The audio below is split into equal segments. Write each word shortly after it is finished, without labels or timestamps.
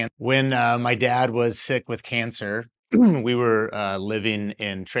When my dad was sick with cancer, we were living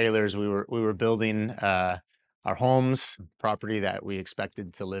in trailers. We were building our homes, property that we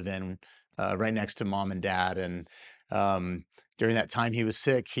expected to live in, right next to mom and dad. And um, during that time he was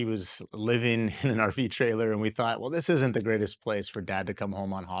sick, he was living in an RV trailer, and we thought, well, this isn't the greatest place for dad to come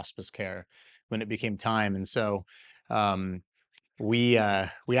home on hospice care when it became time. And so um, we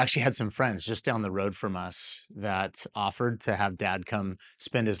actually had some friends just down the road from us that offered to have dad come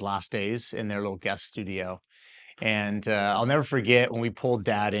spend his last days in their little guest studio. And I'll never forget when we pulled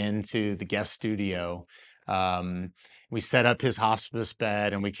dad into the guest studio. Um, we set up his hospice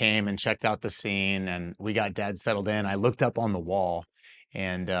bed and we came and checked out the scene and we got dad settled in. I looked up on the wall,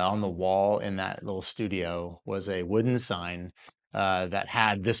 and on the wall in that little studio was a wooden sign that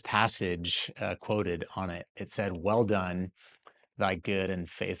had this passage quoted on it. It said, "Well done, thy good and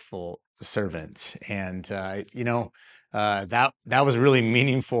faithful servant." And that was a really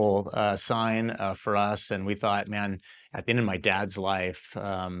meaningful sign for us. And we thought, man, at the end of my dad's life,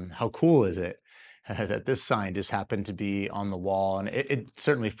 how cool is it that this sign just happened to be on the wall? And it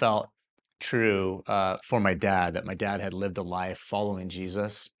certainly felt true for my dad, that my dad had lived a life following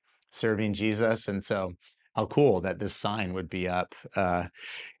Jesus, serving Jesus. And so how cool that this sign would be up.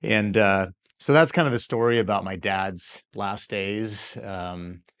 And So that's kind of the story about my dad's last days.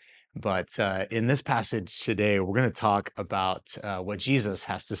 But in this passage today, we're going to talk about what Jesus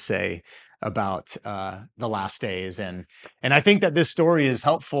has to say about the last days. And I think that this story is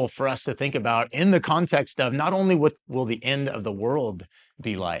helpful for us to think about in the context of not only what will the end of the world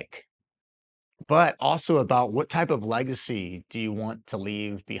be like, but also about what type of legacy do you want to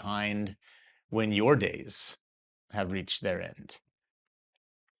leave behind when your days have reached their end.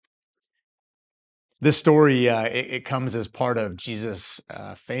 This story, it comes as part of Jesus'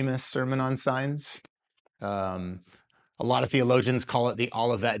 famous Sermon on Signs. Um, a lot of theologians call it the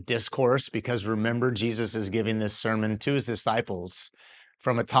Olivet Discourse because remember, Jesus is giving this sermon to his disciples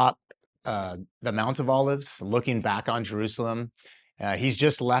from atop the Mount of Olives, looking back on Jerusalem. He's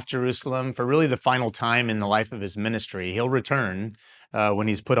just left Jerusalem for really the final time in the life of his ministry. He'll return when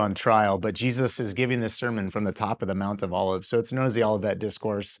he's put on trial, but Jesus is giving this sermon from the top of the Mount of Olives. So it's known as the Olivet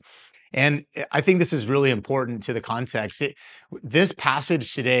Discourse. And I think this is really important to the context. This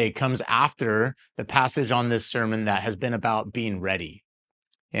passage today comes after the passage on this sermon that has been about being ready.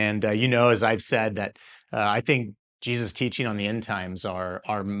 And as I've said, that I think Jesus' teaching on the end times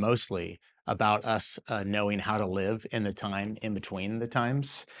are mostly about us knowing how to live in the time in between the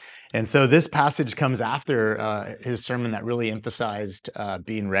times. And so this passage comes after his sermon that really emphasized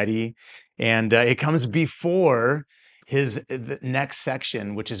being ready. And it comes before the next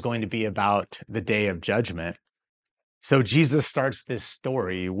section, which is going to be about the day of judgment. So Jesus starts this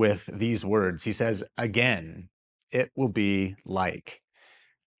story with these words. He says, "Again, it will be like."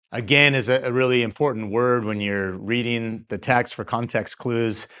 Again is a really important word when you're reading the text for context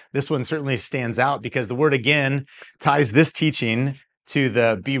clues. This one certainly stands out because the word again ties this teaching to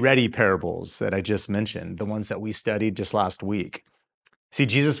the be ready parables that I just mentioned, the ones that we studied just last week. See,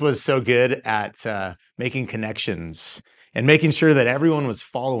 Jesus was so good at making connections and making sure that everyone was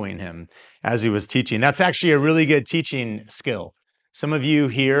following him as he was teaching. That's actually a really good teaching skill. Some of you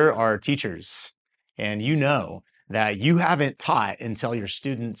here are teachers, and you know that you haven't taught until your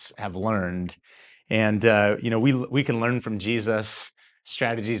students have learned. And we can learn from Jesus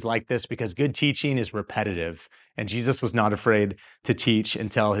strategies like this because good teaching is repetitive, and Jesus was not afraid to teach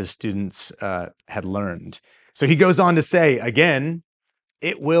until his students had learned. So he goes on to say, again,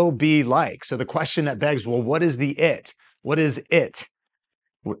 it will be like. So the question that begs, well, what is the it? What is it?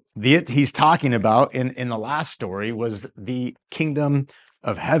 The it he's talking about in the last story was the kingdom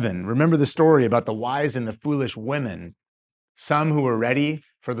of heaven. Remember the story about the wise and the foolish women, some who were ready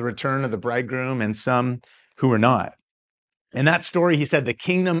for the return of the bridegroom and some who were not. In that story, he said the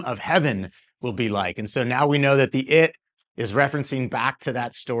kingdom of heaven will be like. And so now we know that the it is referencing back to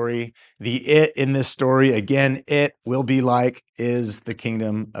that story. The it in this story, again, it will be like, is the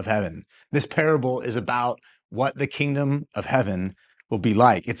kingdom of heaven. This parable is about what the kingdom of heaven will be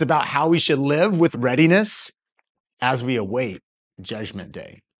like. It's about how we should live with readiness as we await Judgment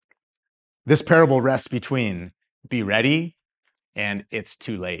Day. This parable rests between be ready and it's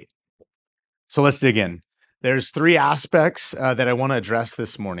too late. So let's dig in. There's three aspects that I want to address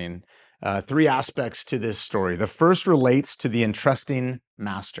this morning. Three aspects to this story. The first relates to the entrusting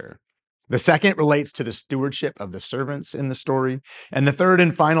master. The second relates to the stewardship of the servants in the story. And the third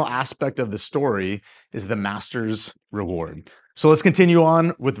and final aspect of the story is the master's reward. So let's continue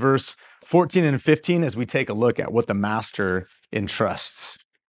on with verse 14 and 15 as we take a look at what the master entrusts.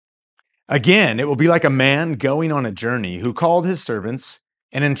 Again, it will be like a man going on a journey who called his servants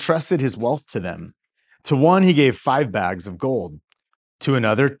and entrusted his wealth to them. To one he gave 5 bags of gold, to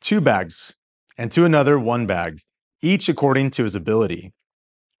another 2 bags, and to another 1 bag, each according to his ability.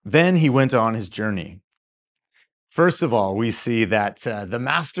 Then he went on his journey. First of all, we see that the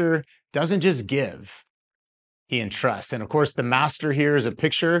master doesn't just give, he entrusts. And of course, the master here is a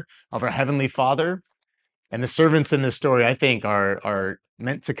picture of our Heavenly Father. And the servants in this story, I think, are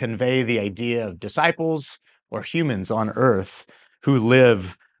meant to convey the idea of disciples or humans on earth who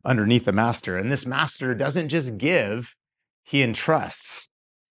live underneath the master. And this master doesn't just give, he entrusts.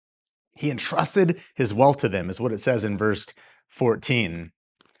 He entrusted his wealth to them, is what it says in verse 14.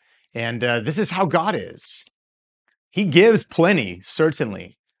 And this is how God is. He gives plenty,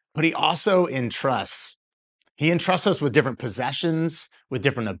 certainly, but he also entrusts. He entrusts us with different possessions, with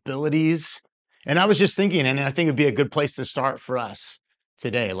different abilities. And I was just thinking, and I think it'd be a good place to start for us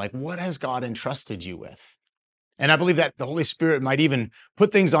today. Like, what has God entrusted you with? And I believe that the Holy Spirit might even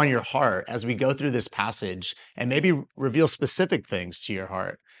put things on your heart as we go through this passage and maybe reveal specific things to your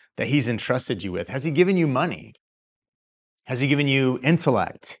heart that he's entrusted you with. Has he given you money? Has he given you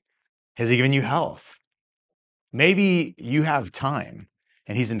intellect? Has he given you health? Maybe you have time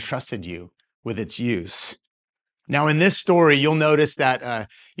and he's entrusted you with its use. Now, in this story, you'll notice that,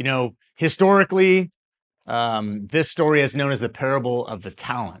 historically, this story is known as the parable of the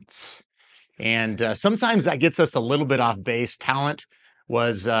talents. And sometimes that gets us a little bit off base. Talent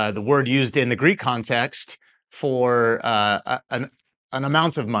was the word used in the Greek context for an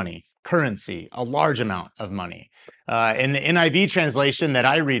amount of money, currency, a large amount of money. In the NIV translation that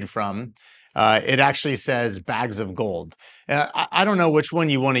I read from, it actually says bags of gold. I don't know which one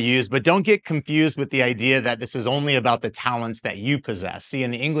you want to use, but don't get confused with the idea that this is only about the talents that you possess. See,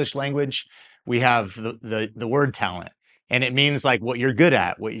 in the English language, we have the word talent, and it means like what you're good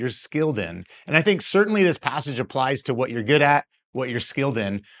at, what you're skilled in. And I think certainly this passage applies to what you're good at, what you're skilled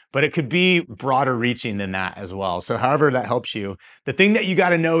in, but it could be broader reaching than that as well. So however that helps you, the thing that you got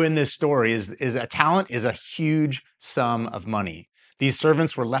to know in this story is a talent is a huge sum of money. These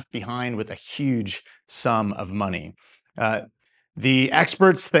servants were left behind with a huge sum of money. The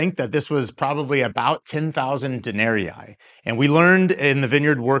experts think that this was probably about 10,000 denarii. And we learned in the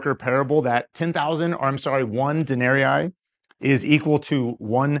vineyard worker parable that 1 denarii is equal to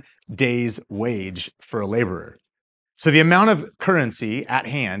 1 day's wage for a laborer. So the amount of currency at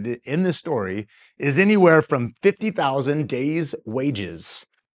hand in this story is anywhere from 50,000 days' wages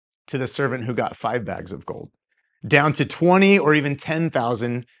to the servant who got 5 bags of gold, down to 20 or even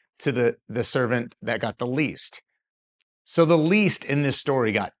 10,000 to the servant that got the least. So the least in this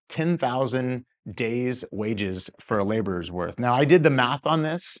story got 10,000 days' wages for a laborer's worth. Now, I did the math on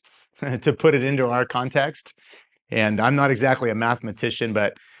this to put it into our context, and I'm not exactly a mathematician,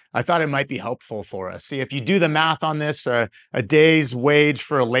 but I thought it might be helpful for us. See, if you do the math on this, a day's wage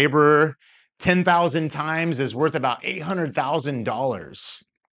for a laborer, 10,000 times is worth about $800,000.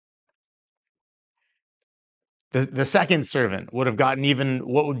 The second servant would have gotten even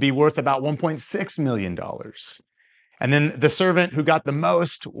what would be worth about $1.6 million. And then the servant who got the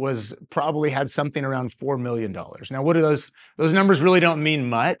most was probably had something around $4 million. Now, what are those numbers really don't mean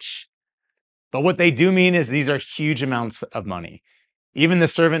much, but what they do mean is these are huge amounts of money. Even the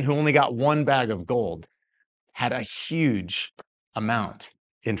servant who only got 1 bag of gold had a huge amount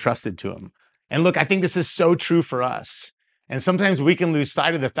entrusted to him. And look, I think this is so true for us. And sometimes we can lose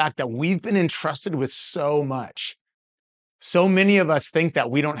sight of the fact that we've been entrusted with so much. So many of us think that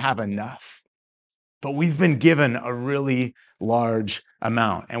we don't have enough, but we've been given a really large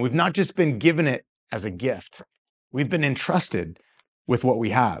amount. And we've not just been given it as a gift. We've been entrusted with what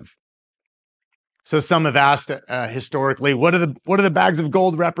we have. So some have asked historically, what do the bags of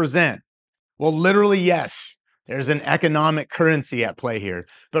gold represent? Well, literally, yes. There's an economic currency at play here.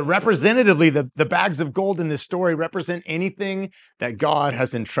 But representatively, the bags of gold in this story represent anything that God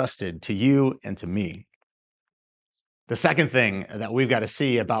has entrusted to you and to me. The second thing that we've got to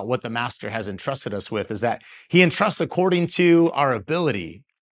see about what the master has entrusted us with is that he entrusts according to our ability.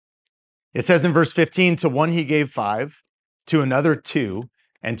 It says in verse 15, to one he gave 5, to another 2,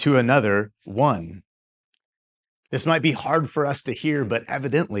 and to another 1. This might be hard for us to hear, but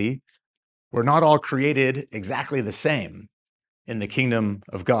evidently, we're not all created exactly the same in the kingdom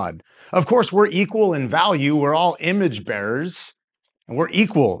of God. Of course, we're equal in value. We're all image bearers, and we're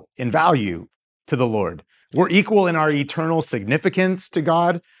equal in value to the Lord. We're equal in our eternal significance to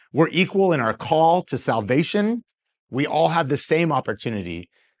God. We're equal in our call to salvation. We all have the same opportunity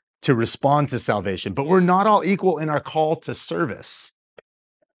to respond to salvation, but we're not all equal in our call to service.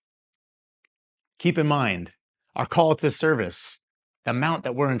 Keep in mind, our call to service, the amount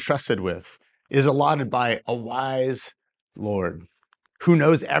that we're entrusted with, is allotted by a wise Lord. who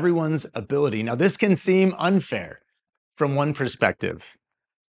knows everyone's ability. Now, this can seem unfair from one perspective,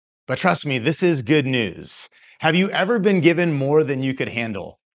 but trust me, this is good news. Have you ever been given more than you could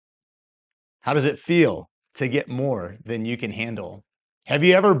handle? How does it feel to get more than you can handle? Have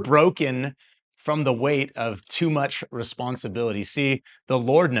you ever broken from the weight of too much responsibility? See, the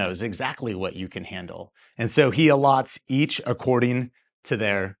Lord knows exactly what you can handle. And so he allots each according to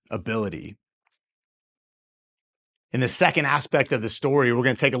their ability. In the second aspect of the story, we're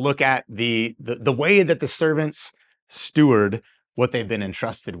going to take a look at the way that the servants steward what they've been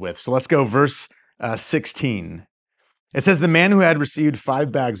entrusted with. So let's go verse 16. It says, the man who had received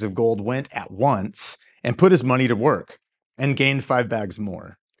 5 bags of gold went at once and put his money to work and gained 5 bags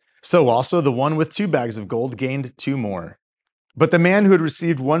more. So also the one with 2 bags of gold gained 2 more. But the man who had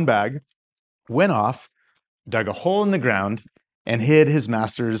received 1 bag went off, dug a hole in the ground, and hid his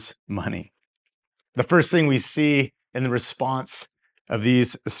master's money. The first thing we see in the response of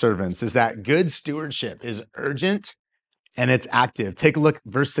these servants is that good stewardship is urgent and it's active. Take a look,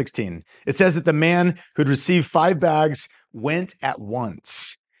 verse 16. It says that the man who'd received 5 bags went at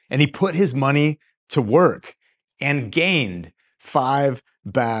once, and he put his money to work and gained 5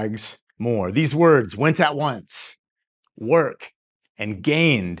 bags more. These words, went at once, work, and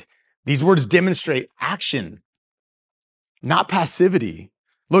gained, these words demonstrate action, not passivity.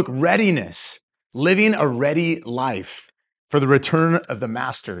 Look, readiness, living a ready life for the return of the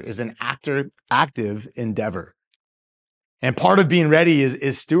master is an active endeavor. And part of being ready is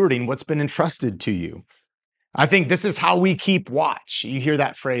stewarding what's been entrusted to you. I think this is how we keep watch. You hear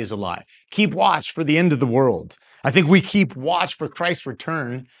that phrase a lot. Keep watch for the end of the world. I think we keep watch for Christ's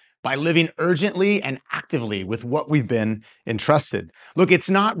return by living urgently and actively with what we've been entrusted. Look,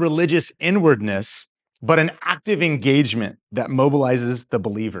 it's not religious inwardness, but an active engagement that mobilizes the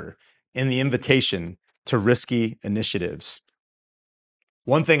believer in the invitation to risky initiatives.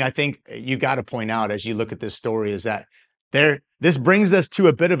 One thing I think you got to point out as you look at this story is that this brings us to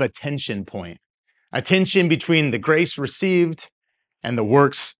a bit of a tension point, a tension between the grace received and the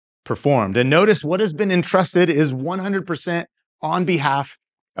works performed. And notice what has been entrusted is 100% on behalf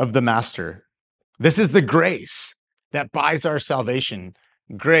of the master. This is the grace that buys our salvation.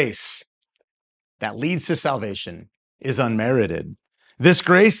 Grace that leads to salvation is unmerited. This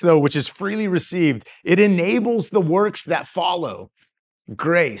grace, though, which is freely received, it enables the works that follow.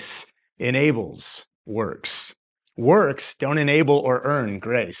 Grace enables works. Works don't enable or earn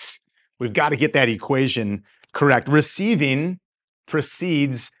grace. We've got to get that equation correct. Receiving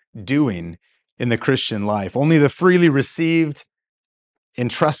precedes doing in the Christian life. Only the freely received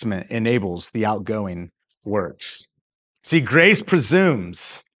entrustment enables the outgoing works. See, grace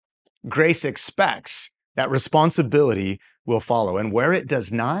presumes, grace expects that responsibility will follow. And where it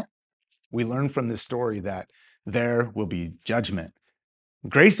does not, we learn from this story that there will be judgment.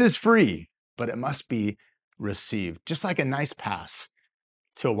 Grace is free, but it must be received, just like a nice pass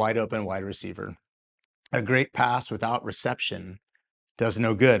to a wide open wide receiver. A great pass without reception does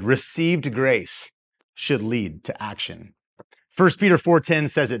no good. Received grace should lead to action. 1 Peter 4:10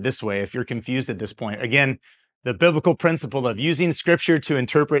 says it this way, if you're confused at this point. Again, the biblical principle of using scripture to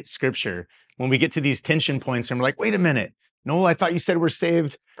interpret scripture. When we get to these tension points and we're like, wait a minute, Noel, I thought you said we're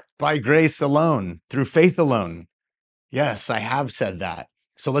saved by grace alone, through faith alone. Yes, I have said that.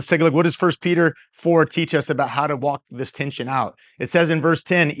 So let's take a look. What does 1 Peter 4 teach us about how to walk this tension out? It says in verse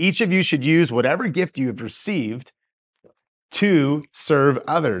 10, each of you should use whatever gift you have received to serve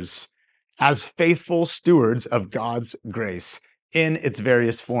others as faithful stewards of God's grace in its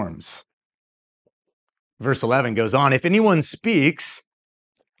various forms. Verse 11 goes on, if anyone speaks,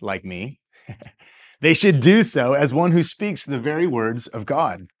 like me, they should do so as one who speaks the very words of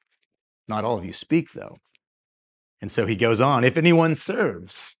God. Not all of you speak, though. And so he goes on, if anyone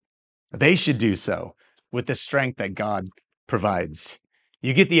serves, they should do so with the strength that God provides.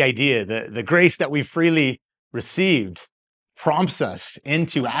 You get the idea. The grace that we freely received prompts us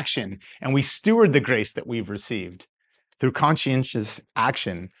into action, and we steward the grace that we've received through conscientious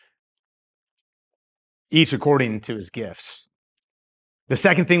action, each according to his gifts. The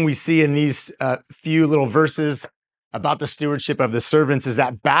second thing we see in these few little verses about the stewardship of the servants is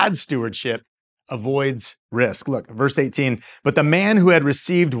that bad stewardship avoids risk. Look, verse 18, but the man who had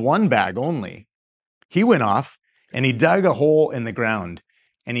received 1 bag only, he went off and he dug a hole in the ground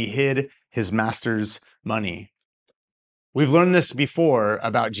and he hid his master's money. We've learned this before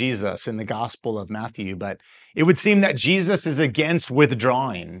about Jesus in the Gospel of Matthew, but it would seem that Jesus is against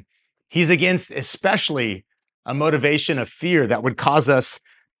withdrawing. He's against especially a motivation of fear that would cause us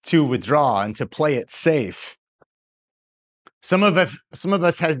to withdraw and to play it safe. Some of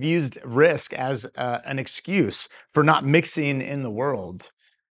us have used risk as an excuse for not mixing in the world.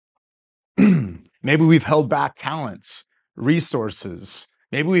 Maybe we've held back talents, resources.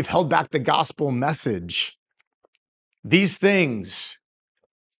 Maybe we've held back the gospel message. These things,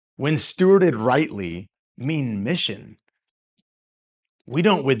 when stewarded rightly, mean mission. We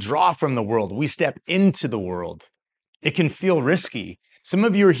don't withdraw from the world. We step into the world. It can feel risky. Some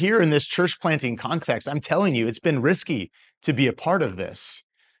of you are here in this church planting context. I'm telling you, it's been risky to be a part of this.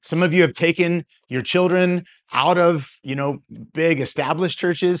 Some of you have taken your children out of, big established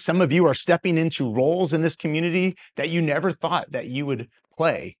churches. Some of you are stepping into roles in this community that you never thought that you would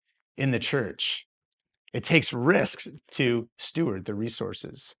play in the church. It takes risks to steward the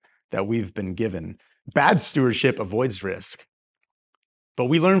resources that we've been given. Bad stewardship avoids risk. But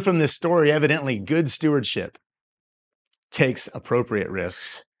we learn from this story, evidently, good stewardship takes appropriate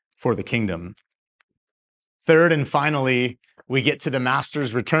risks for the kingdom. Third and finally, we get to the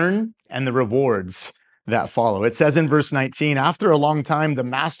master's return and the rewards that follow. It says in verse 19, after a long time, the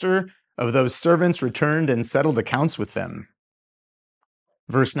master of those servants returned and settled accounts with them.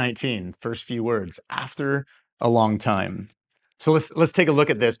 Verse 19, first few words, after a long time. So let's take a look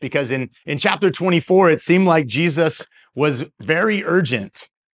at this, because in chapter 24, it seemed like Jesus was very urgent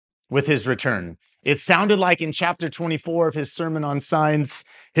with his return. It sounded like in chapter 24 of his Sermon on Signs,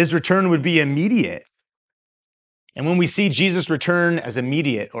 his return would be immediate. And when we see Jesus return as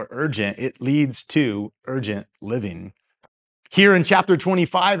immediate or urgent, it leads to urgent living. Here in chapter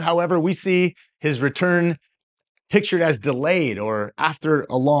 25, however, we see his return pictured as delayed or after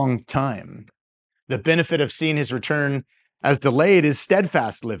a long time. The benefit of seeing his return as delayed is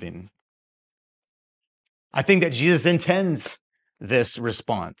steadfast living. I think that Jesus intends this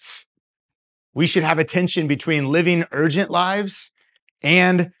response. We should have a tension between living urgent lives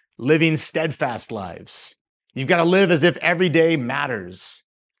and living steadfast lives. You've got to live as if every day matters,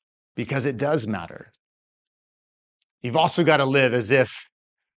 because it does matter. You've also got to live as if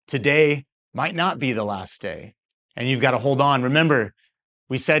today might not be the last day, and you've got to hold on. Remember,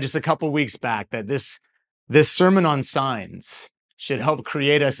 we said just a couple weeks back that this Sermon on Signs should help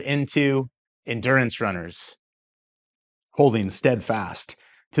create us into endurance runners, holding steadfast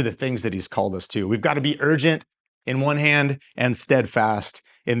to the things that he's called us to. We've got to be urgent in one hand and steadfast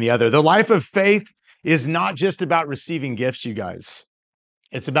in the other. The life of faith is not just about receiving gifts, you guys.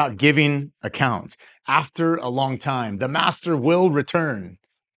 It's about giving account. After a long time, the master will return,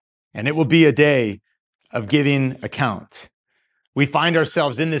 and it will be a day of giving account. We find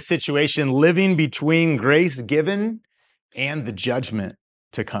ourselves in this situation living between grace given and the judgment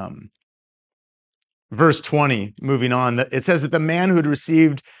to come. Verse 20, moving on, it says that the man who had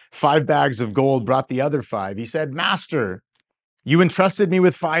received 5 bags of gold brought the other 5. He said, Master, you entrusted me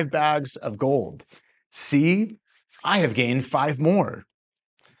with 5 bags of gold. See, I have gained 5 more.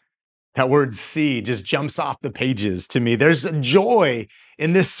 That word see just jumps off the pages to me. There's a joy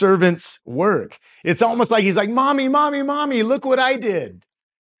in this servant's work. It's almost like he's like, Mommy, mommy, mommy, look what I did.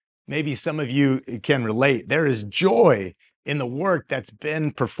 Maybe some of you can relate. There is joy in the work that's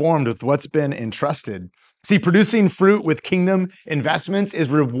been performed with what's been entrusted. See, producing fruit with kingdom investments is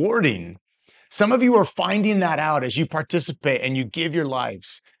rewarding. Some of you are finding that out as you participate and you give your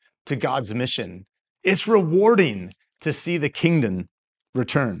lives to God's mission. It's rewarding to see the kingdom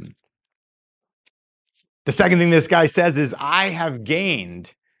return. The second thing this guy says is, I have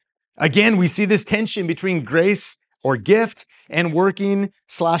gained. Again, we see this tension between grace or gift and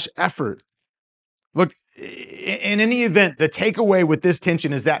working/effort. Look, in any event, the takeaway with this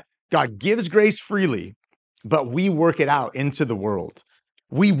tension is that God gives grace freely, but we work it out into the world.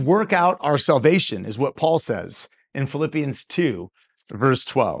 We work out our salvation, is what Paul says in Philippians 2, verse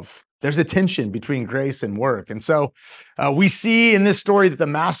 12. There's a tension between grace and work. And so we see in this story that the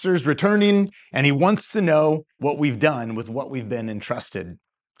master's returning, and he wants to know what we've done with what we've been entrusted.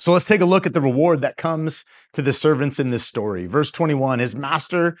 So let's take a look at the reward that comes to the servants in this story. Verse 21, his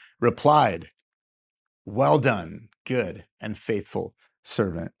master replied, well done, good and faithful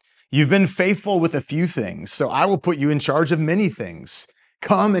servant. You've been faithful with a few things, so I will put you in charge of many things.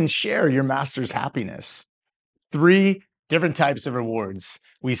 Come and share your master's happiness. 3 different types of rewards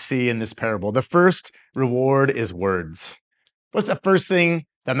we see in this parable. The first reward is words. What's the first thing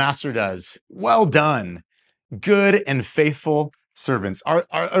the master does? Well done, good and faithful servants.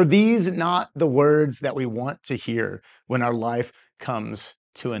 Are these not the words that we want to hear when our life comes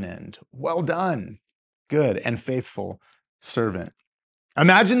to an end? Well done, good and faithful servant.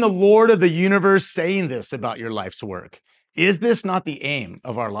 Imagine the Lord of the universe saying this about your life's work. Is this not the aim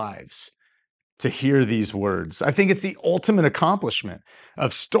of our lives? To hear these words. I think it's the ultimate accomplishment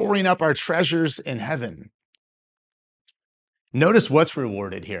of storing up our treasures in heaven. Notice what's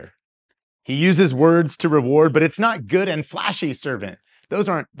rewarded here. He uses words to reward, but it's not good and flashy servant. Those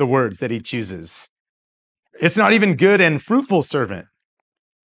aren't the words that he chooses. It's not even good and fruitful servant.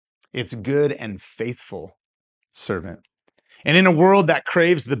 It's good and faithful servant. And in a world that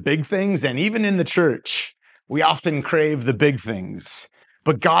craves the big things, and even in the church, we often crave the big things.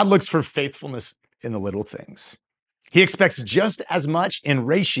 But God looks for faithfulness in the little things. He expects just as much in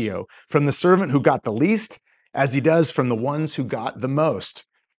ratio from the servant who got the least as he does from the ones who got the most.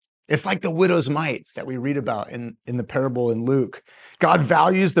 It's like the widow's mite that we read about in the parable in Luke. God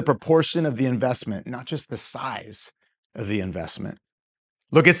values the proportion of the investment, not just the size of the investment.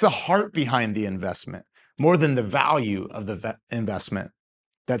 Look, it's the heart behind the investment more than the value of the investment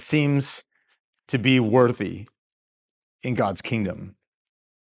that seems to be worthy in God's kingdom.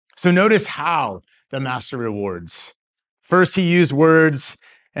 So notice how the master rewards. First, he used words.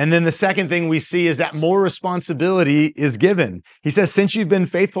 And then the second thing we see is that more responsibility is given. He says, since you've been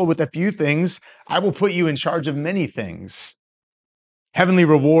faithful with a few things, I will put you in charge of many things. Heavenly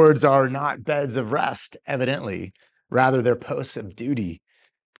rewards are not beds of rest, evidently. Rather, they're posts of duty.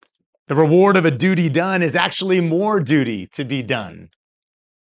 The reward of a duty done is actually more duty to be done.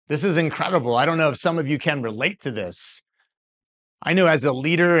 This is incredible. I don't know if some of you can relate to this. I know as a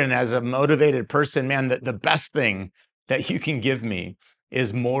leader and as a motivated person, man, that the best thing that you can give me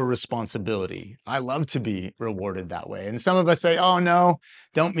is more responsibility. I love to be rewarded that way. And some of us say, oh no,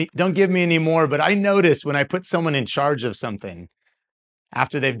 don't give me any more. But I notice when I put someone in charge of something,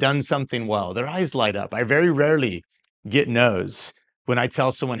 after they've done something well, their eyes light up. I very rarely get no's when I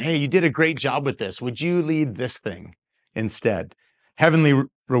tell someone, hey, you did a great job with this. Would you lead this thing instead? Heavenly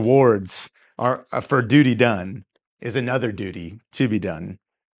rewards are for duty done is another duty to be done.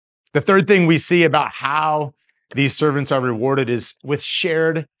 The third thing we see about how these servants are rewarded is with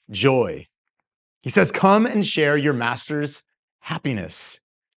shared joy. He says, come and share your master's happiness.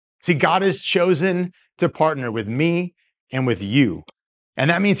 See, God has chosen to partner with me and with you. And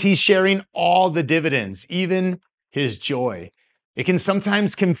that means he's sharing all the dividends, even his joy. It can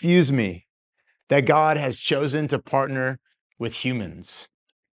sometimes confuse me that God has chosen to partner with humans.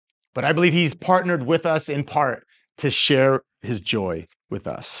 But I believe he's partnered with us in part to share his joy with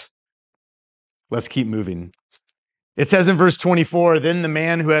us. Let's keep moving. It says in verse 24, then the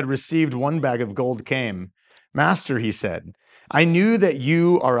man who had received 1 bag of gold came. Master, he said, I knew that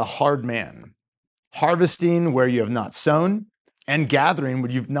you are a hard man, harvesting where you have not sown and gathering where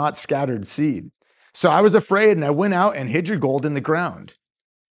you've not scattered seed. So I was afraid and I went out and hid your gold in the ground.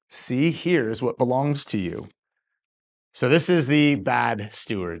 See, here is what belongs to you. So this is the bad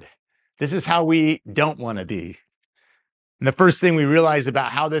steward. This is how we don't want to be. And the first thing we realize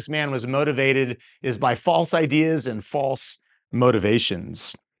about how this man was motivated is by false ideas and false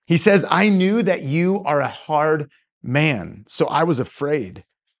motivations. He says, I knew that you are a hard man, so I was afraid.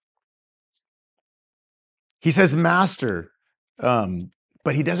 He says, master,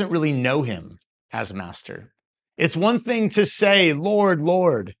 but he doesn't really know him as master. It's one thing to say, Lord,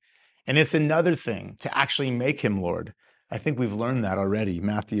 Lord, and it's another thing to actually make him Lord. I think we've learned that already,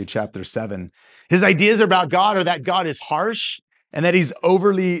 Matthew chapter 7. His ideas about God are that God is harsh and that he's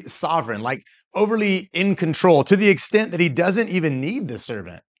overly sovereign, like overly in control, to the extent that he doesn't even need the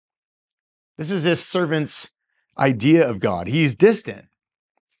servant. This is this servant's idea of God. He's distant.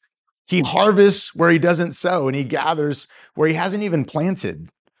 He harvests where he doesn't sow, and he gathers where he hasn't even planted.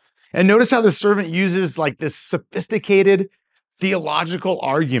 And notice how the servant uses like this sophisticated theological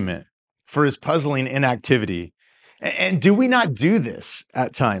argument for his puzzling inactivity. And do we not do this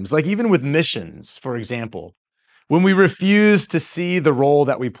at times? Like even with missions, for example, when we refuse to see the role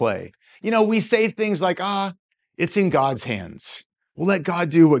that we play. You know, we say things like, it's in God's hands. We'll let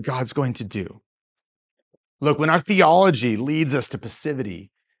God do what God's going to do. Look, when our theology leads us to passivity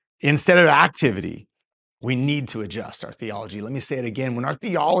instead of activity, we need to adjust our theology. Let me say it again. When our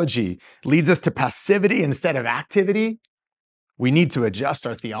theology leads us to passivity instead of activity, we need to adjust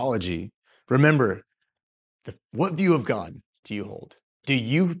our theology. Remember, what view of God do you hold? Do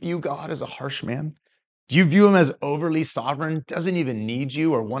you view God as a harsh man? Do you view him as overly sovereign, doesn't even need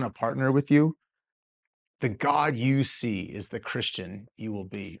you or want to partner with you? The God you see is the Christian you will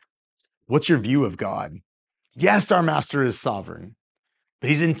be. What's your view of God? Yes, our master is sovereign, but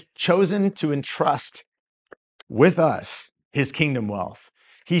he's chosen to entrust with us his kingdom wealth.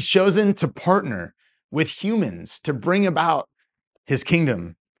 He's chosen to partner with humans to bring about his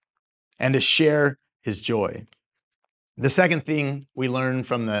kingdom and to share his joy. The second thing we learn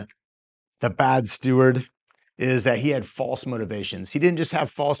from the bad steward is that he had false motivations. He didn't just have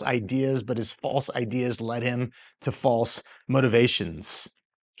false ideas, but his false ideas led him to false motivations.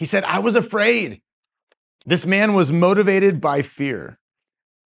 He said, I was afraid. This man was motivated by fear.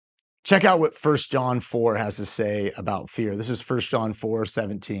 Check out what 1 John 4 has to say about fear. This is 1 John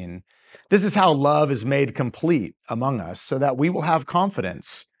 4:17. This is how love is made complete among us, so that we will have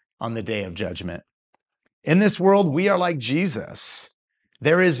confidence on the day of judgment. In this world, we are like Jesus.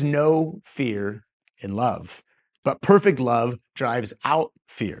 There is no fear in love, but perfect love drives out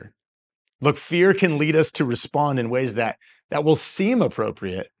fear. Look, fear can lead us to respond in ways that will seem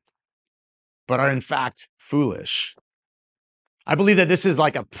appropriate, but are in fact foolish. I believe that this is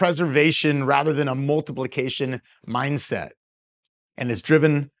like a preservation rather than a multiplication mindset, and it's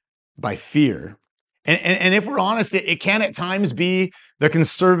driven by fear. And if we're honest, it can at times be the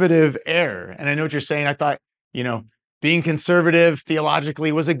conservative error. And I know what you're saying. I thought, being conservative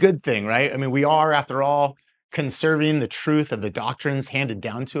theologically was a good thing, right? I mean, we are, after all, conserving the truth of the doctrines handed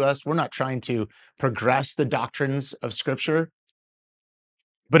down to us. We're not trying to progress the doctrines of Scripture.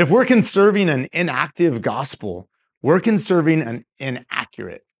 But if we're conserving an inactive gospel, we're conserving an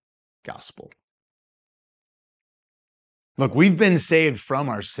inaccurate gospel. Look, we've been saved from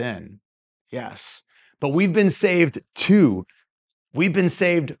our sin, yes, but we've been saved we've been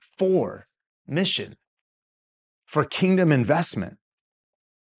saved for mission, for kingdom investment.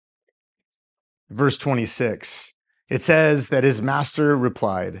 Verse 26, it says that his master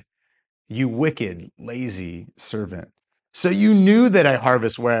replied, "You wicked, lazy servant. So you knew that I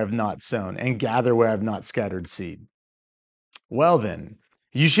harvest where I have not sown and gather where I have not scattered seed. Well then,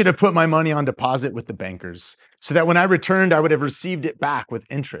 you should have put my money on deposit with the bankers, so that when I returned, I would have received it back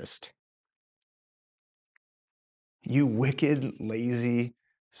with interest." You wicked, lazy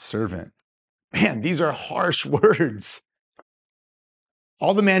servant. Man, these are harsh words.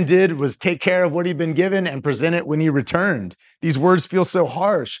 All the man did was take care of what he'd been given and present it when he returned. These words feel so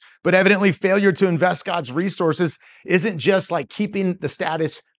harsh, but evidently failure to invest God's resources isn't just like keeping the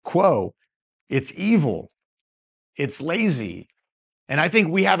status quo. It's evil. It's lazy. And I think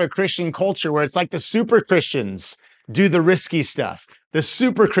we have a Christian culture where it's like the super Christians do the risky stuff. The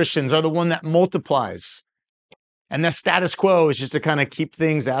super Christians are the one that multiplies. And the status quo is just to kind of keep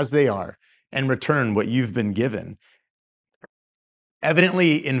things as they are and return what you've been given.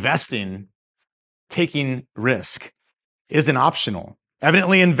 Evidently, investing, taking risk, isn't optional.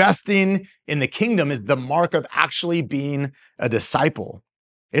 Evidently, investing in the kingdom is the mark of actually being a disciple.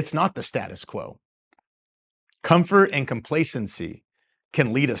 It's not the status quo. Comfort and complacency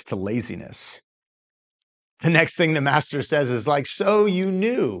can lead us to laziness. The next thing the master says is like, "So you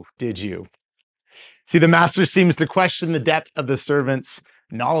knew, did you?" See, the master seems to question the depth of the servant's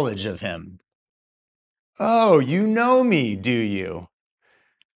knowledge of him. "Oh, you know me, do you?"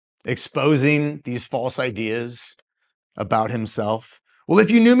 Exposing these false ideas about himself. Well, if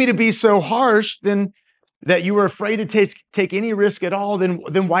you knew me to be so harsh, then that you were afraid to take any risk at all,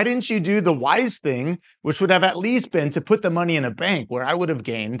 then why didn't you do the wise thing, which would have at least been to put the money in a bank where I would have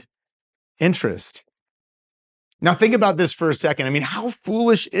gained interest? Now think about this for a second. I mean, how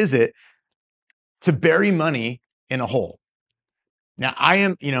foolish is it to bury money in a hole? Now I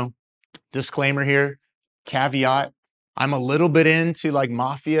am, disclaimer here, caveat, I'm a little bit into like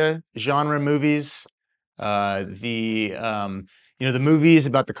mafia genre movies. The movies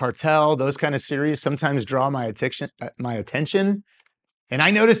about the cartel, those kind of series sometimes draw my attention. And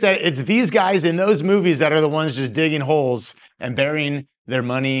I noticed that it's these guys in those movies that are the ones just digging holes and burying their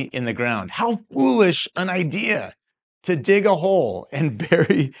money in the ground. How foolish an idea to dig a hole and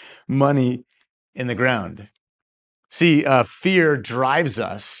bury money in the ground. See, fear drives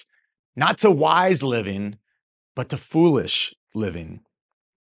us not to wise living, but to foolish living.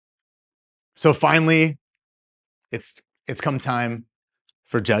 So finally, it's come time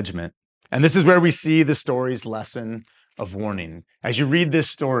for judgment. And this is where we see the story's lesson of warning. As you read this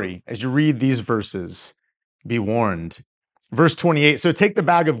story, as you read these verses, be warned. Verse 28, "So take the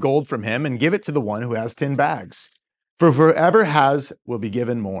bag of gold from him and give it to the one who has 10 bags. For whoever has will be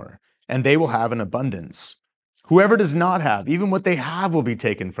given more, and they will have an abundance. Whoever does not have, even what they have will be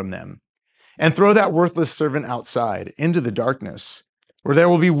taken from them. And throw that worthless servant outside into the darkness, where there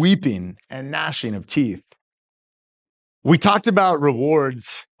will be weeping and gnashing of teeth." We talked about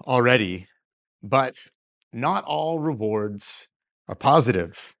rewards already, but not all rewards are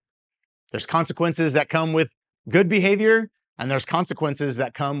positive. There's consequences that come with good behavior, and there's consequences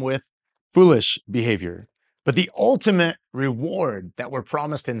that come with foolish behavior. But the ultimate reward that we're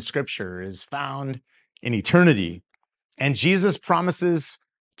promised in Scripture is found in eternity. And Jesus promises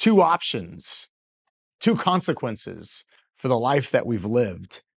two options, two consequences for the life that we've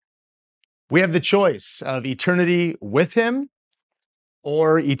lived. We have the choice of eternity with him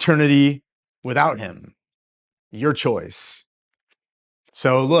or eternity without him. Your choice.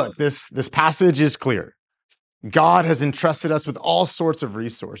 So look, this passage is clear. God has entrusted us with all sorts of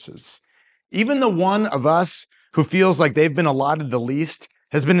resources. Even the one of us who feels like they've been allotted the least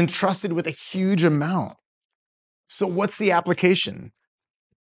has been entrusted with a huge amount. So what's the application?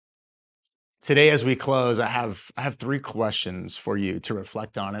 Today, as we close, I have three questions for you to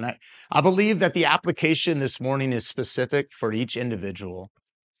reflect on. And I believe that the application this morning is specific for each individual.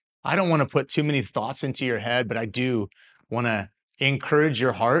 I don't want to put too many thoughts into your head, but I do want to encourage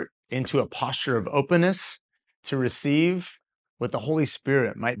your heart into a posture of openness to receive what the Holy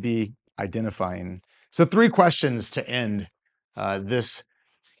Spirit might be identifying. So, three questions to end this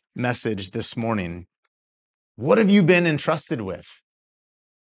message this morning. What have you been entrusted with?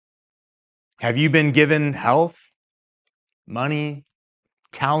 Have you been given health, money,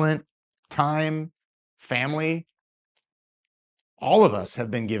 talent, time, family? All of us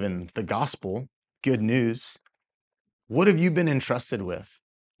have been given the gospel, good news. What have you been entrusted with?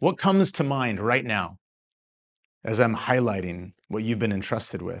 What comes to mind right now as I'm highlighting what you've been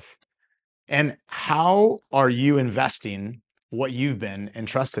entrusted with? And how are you investing what you've been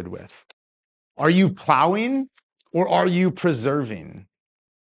entrusted with? Are you plowing or are you preserving?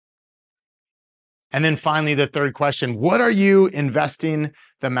 And then finally, the third question, what are you investing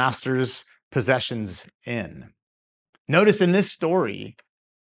the master's possessions in? Notice in this story,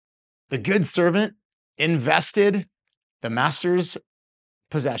 the good servant invested the master's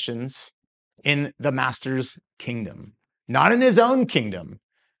possessions in the master's kingdom, not in his own kingdom,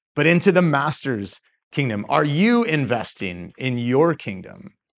 but into the master's kingdom. Are you investing in your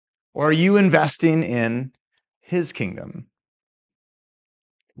kingdom or are you investing in his kingdom?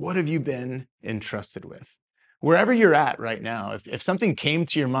 What have you been entrusted with? Wherever you're at right now, if something came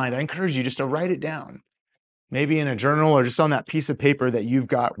to your mind, I encourage you just to write it down, maybe in a journal or just on that piece of paper that you've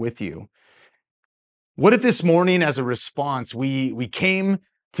got with you. What if this morning, as a response, we came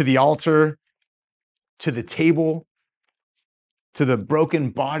to the altar, to the table, to the broken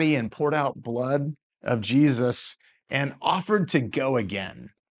body and poured out blood of Jesus and offered to go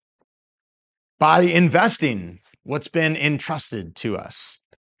again by investing what's been entrusted to us?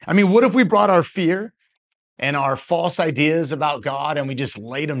 I mean, what if we brought our fear and our false ideas about God and we just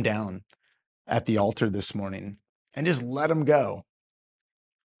laid them down at the altar this morning and just let them go?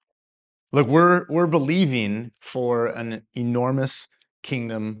 Look, we're believing for an enormous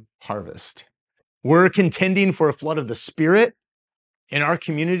kingdom harvest. We're contending for a flood of the Spirit in our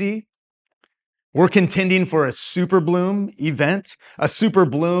community. We're contending for a super bloom event, a super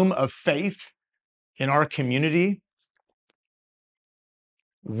bloom of faith in our community.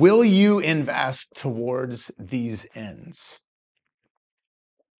 Will you invest towards these ends?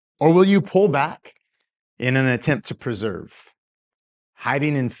 Or will you pull back in an attempt to preserve,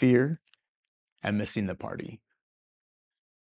 hiding in fear and missing the party?